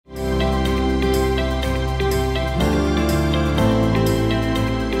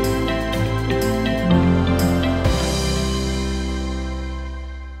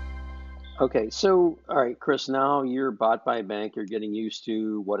Okay, so all right, Chris, now you're bought by a bank, you're getting used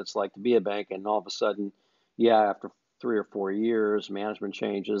to what it's like to be a bank, and all of a sudden, yeah, after 3 or 4 years, management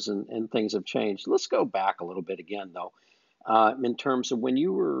changes and things have changed. Let's go back a little bit again, though, in terms of when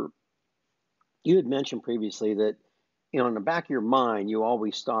you had mentioned previously that, in the back of your mind, you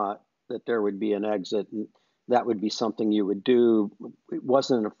always thought that there would be an exit and that would be something you would do. It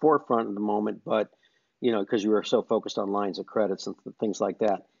wasn't in the forefront of the moment, but, because you were so focused on lines of credits and things like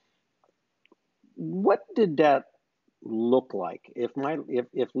that. What did that look like? If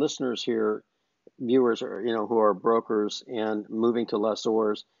listeners here, viewers are, who are brokers and moving to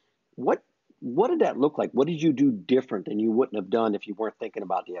lessors, what what did that look like? What did you do different than you wouldn't have done if you weren't thinking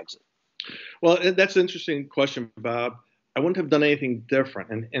about the exit? Well, that's an interesting question, Bob. I wouldn't have done anything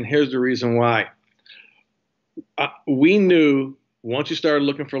different, and here's the reason why. We knew once you started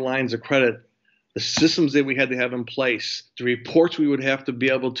looking for lines of credit, the systems that we had to have in place, the reports we would have to be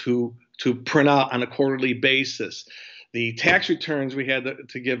able to print out on a quarterly basis, the tax returns we had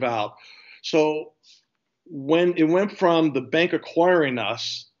to give out. So when it went from the bank acquiring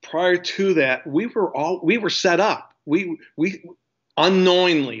us, prior to that, we were set up. We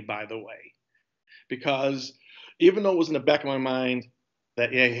unknowingly, by the way, because even though it was in the back of my mind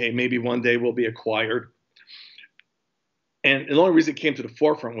that, yeah, hey, maybe one day we'll be acquired. And the only reason it came to the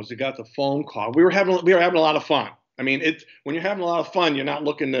forefront was we got the phone call. We were having a lot of fun. I mean, when you're having a lot of fun, you're not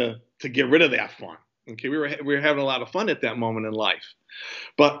looking to get rid of that fun. Okay, we were having a lot of fun at that moment in life,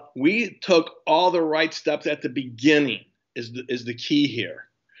 but we took all the right steps at the beginning. Is the key here?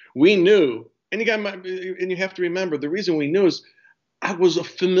 We knew, and you have to remember the reason we knew is I was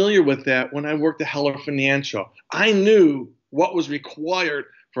familiar with that when I worked at Heller Financial. I knew what was required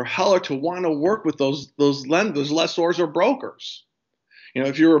for Heller to want to work with those lenders, lessors, or brokers.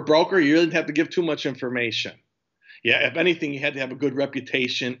 If you were a broker, you didn't have to give too much information. Yeah, if anything, you had to have a good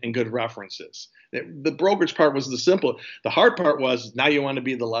reputation and good references. The brokerage part was the simple. The hard part was now you want to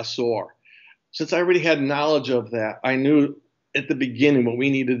be the lessor. Since I already had knowledge of that, I knew at the beginning what we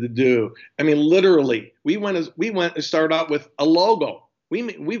needed to do. I mean, literally, we went and started out with a logo.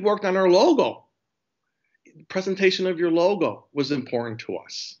 We worked on our logo. Presentation of your logo was important to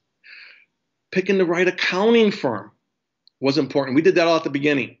us. Picking the right accounting firm was important. We did that all at the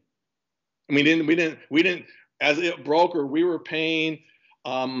beginning. And we didn't. As a broker, we were paying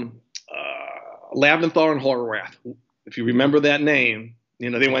Laventhal and Horwath. If you remember that name,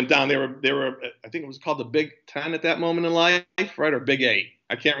 they went down. They were. I think it was called the Big Ten at that moment in life, right, or Big Eight.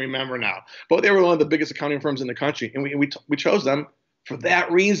 I can't remember now. But they were one of the biggest accounting firms in the country, and we chose them for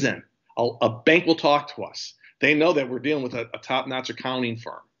that reason. A bank will talk to us. They know that we're dealing with a top-notch accounting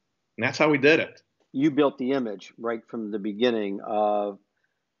firm, and that's how we did it. You built the image right from the beginning of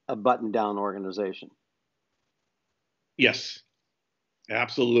a button-down organization. Yes,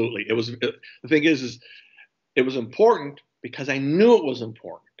 absolutely. The thing is it was important because I knew it was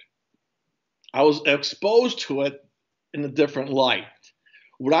important. I was exposed to it in a different light.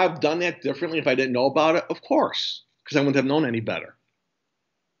 Would I have done that differently if I didn't know about it? Of course, because I wouldn't have known any better.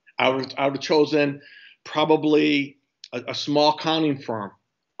 I would have chosen probably a small accounting firm,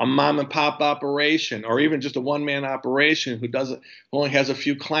 a mom and pop operation, or even just a one-man operation who only has a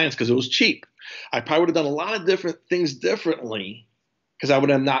few clients because it was cheap. I probably would have done a lot of different things differently because I would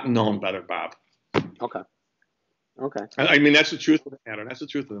have not known better, Bob. Okay. Okay. I mean, that's the truth of the matter. That's the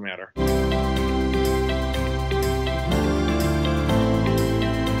truth of the matter.